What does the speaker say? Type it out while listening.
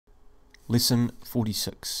Lesson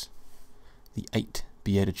 46. The 8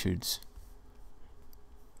 Beatitudes.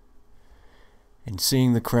 And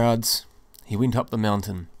seeing the crowds, he went up the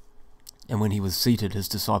mountain, and when he was seated, his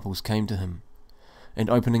disciples came to him, and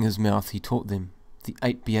opening his mouth he taught them the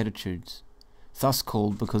 8 Beatitudes, thus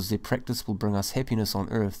called because their practice will bring us happiness on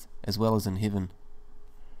earth as well as in heaven.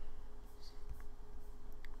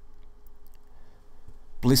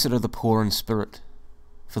 Blessed are the poor in spirit,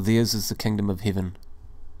 for theirs is the kingdom of heaven.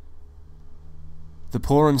 The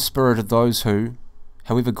poor in spirit are those who,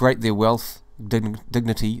 however great their wealth,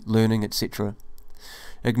 dignity, learning, etc.,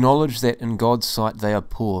 acknowledge that in God's sight they are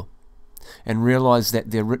poor, and realize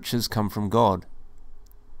that their riches come from God.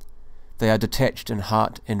 They are detached in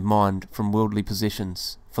heart and mind from worldly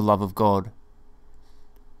possessions for love of God.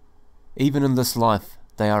 Even in this life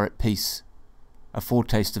they are at peace, a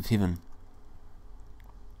foretaste of heaven.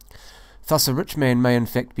 Thus a rich man may in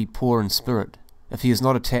fact be poor in spirit, if he is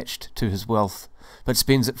not attached to his wealth, but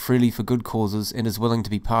spends it freely for good causes and is willing to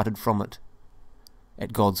be parted from it,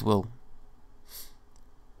 at God's will.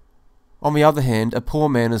 On the other hand, a poor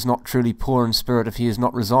man is not truly poor in spirit if he is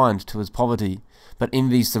not resigned to his poverty, but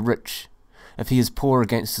envies the rich, if he is poor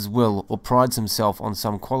against his will or prides himself on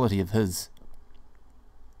some quality of his.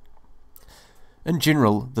 In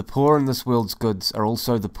general, the poor in this world's goods are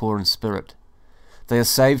also the poor in spirit. They are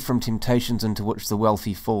saved from temptations into which the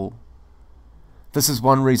wealthy fall. This is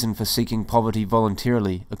one reason for seeking poverty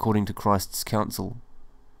voluntarily, according to Christ's counsel.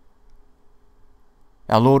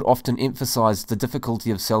 Our Lord often emphasized the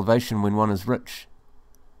difficulty of salvation when one is rich.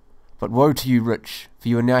 But woe to you, rich, for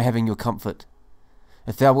you are now having your comfort.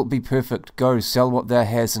 If thou wilt be perfect, go, sell what thou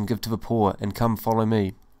hast and give to the poor, and come follow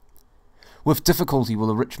me. With difficulty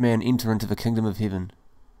will a rich man enter into the kingdom of heaven.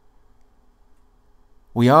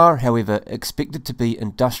 We are, however, expected to be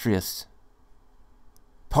industrious.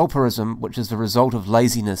 Pauperism, which is the result of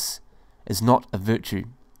laziness, is not a virtue.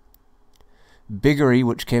 Beggary,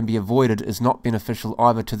 which can be avoided, is not beneficial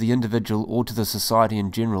either to the individual or to the society in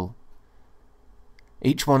general.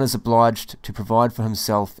 Each one is obliged to provide for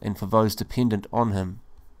himself and for those dependent on him.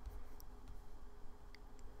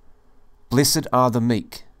 Blessed are the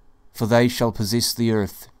meek, for they shall possess the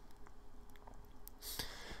earth.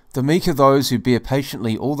 The meek are those who bear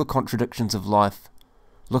patiently all the contradictions of life,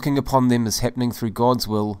 looking upon them as happening through God's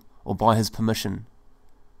will or by his permission.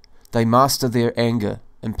 They master their anger,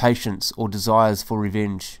 impatience, or desires for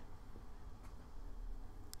revenge.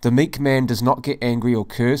 The meek man does not get angry or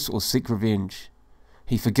curse or seek revenge.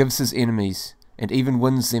 He forgives his enemies, and even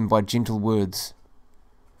wins them by gentle words.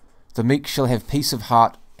 The meek shall have peace of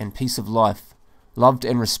heart and peace of life, loved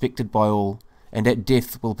and respected by all, and at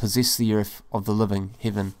death will possess the earth of the living,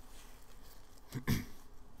 heaven.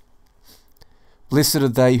 Blessed are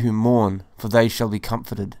they who mourn, for they shall be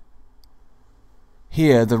comforted.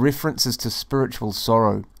 Here the reference is to spiritual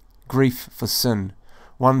sorrow, grief for sin,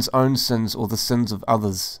 one's own sins or the sins of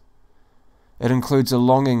others. It includes a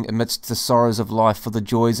longing amidst the sorrows of life for the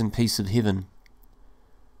joys and peace of heaven.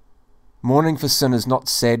 Mourning for sin is not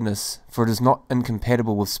sadness, for it is not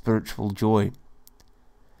incompatible with spiritual joy.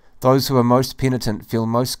 Those who are most penitent feel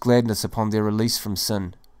most gladness upon their release from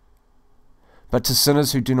sin. But to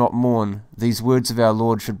sinners who do not mourn, these words of our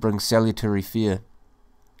Lord should bring salutary fear.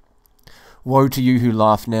 Woe to you who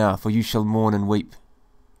laugh now, for you shall mourn and weep.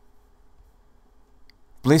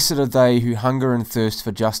 Blessed are they who hunger and thirst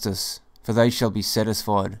for justice, for they shall be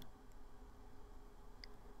satisfied.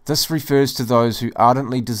 This refers to those who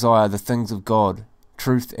ardently desire the things of God,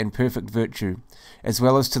 truth and perfect virtue, as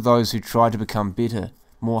well as to those who try to become better,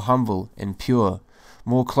 more humble and pure,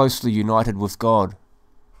 more closely united with God.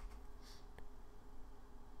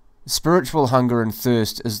 Spiritual hunger and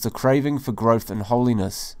thirst is the craving for growth in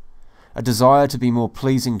holiness, a desire to be more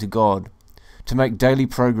pleasing to God, to make daily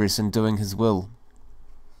progress in doing his will.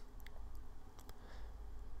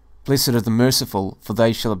 Blessed are the merciful, for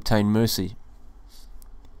they shall obtain mercy.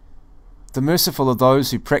 The merciful are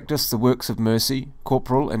those who practice the works of mercy,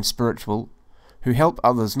 corporal and spiritual, who help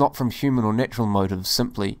others not from human or natural motives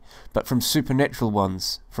simply, but from supernatural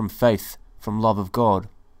ones, from faith, from love of God.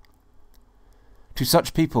 To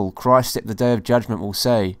such people, Christ at the day of judgment will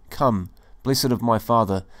say, Come, blessed of my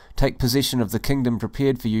Father, take possession of the kingdom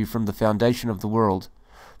prepared for you from the foundation of the world.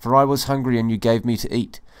 For I was hungry, and you gave me to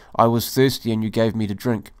eat. I was thirsty, and you gave me to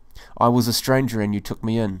drink. I was a stranger, and you took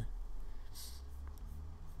me in.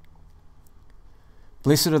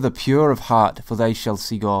 Blessed are the pure of heart, for they shall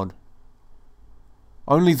see God.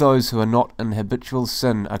 Only those who are not in habitual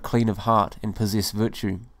sin are clean of heart and possess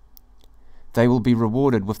virtue. They will be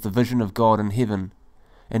rewarded with the vision of God in heaven,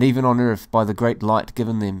 and even on earth by the great light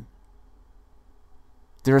given them.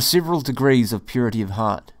 There are several degrees of purity of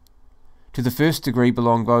heart. To the first degree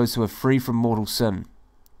belong those who are free from mortal sin.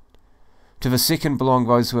 To the second belong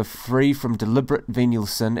those who are free from deliberate venial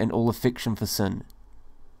sin and all affection for sin.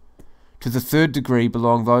 To the third degree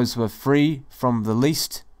belong those who are free from the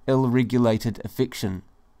least ill-regulated affection.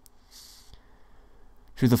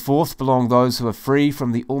 To the fourth belong those who are free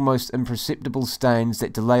from the almost imperceptible stains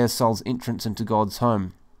that delay a soul's entrance into God's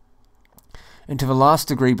home. And to the last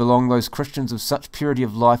degree belong those Christians of such purity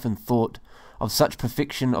of life and thought, of such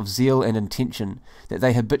perfection of zeal and intention, that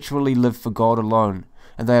they habitually live for God alone,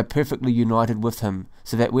 and they are perfectly united with Him,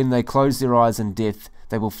 so that when they close their eyes in death,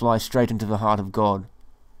 they will fly straight into the heart of God.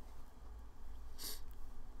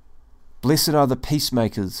 Blessed are the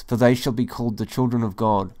peacemakers, for they shall be called the children of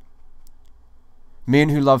God. Men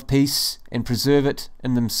who love peace and preserve it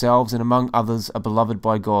in themselves and among others are beloved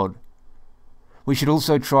by God. We should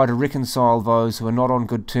also try to reconcile those who are not on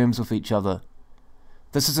good terms with each other.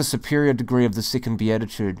 This is a superior degree of the second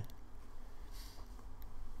beatitude.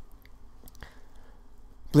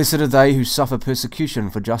 Blessed are they who suffer persecution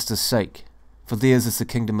for justice' sake, for theirs is the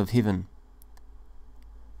kingdom of heaven.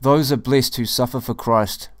 Those are blessed who suffer for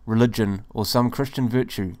Christ, religion, or some Christian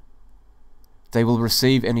virtue. They will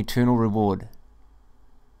receive an eternal reward.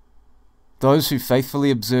 Those who faithfully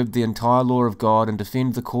observe the entire law of God and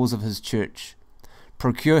defend the cause of His church,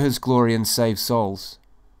 procure His glory and save souls.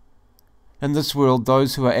 In this world,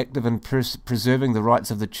 those who are active in preserving the rights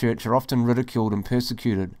of the church are often ridiculed and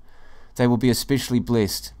persecuted. They will be especially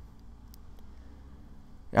blessed.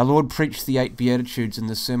 Our Lord preached the 8 Beatitudes in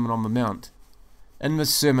the Sermon on the Mount. In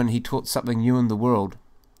this sermon He taught something new in the world.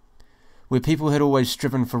 Where people had always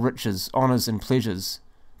striven for riches, honours and pleasures,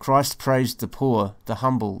 Christ praised the poor, the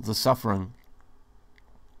humble, the suffering.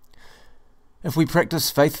 If we practice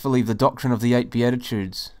faithfully the doctrine of the 8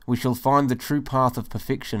 Beatitudes, we shall find the true path of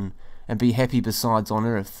perfection and be happy besides on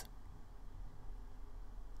earth.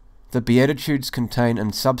 The Beatitudes contain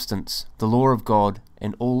in substance the law of God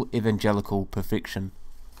and all evangelical perfection.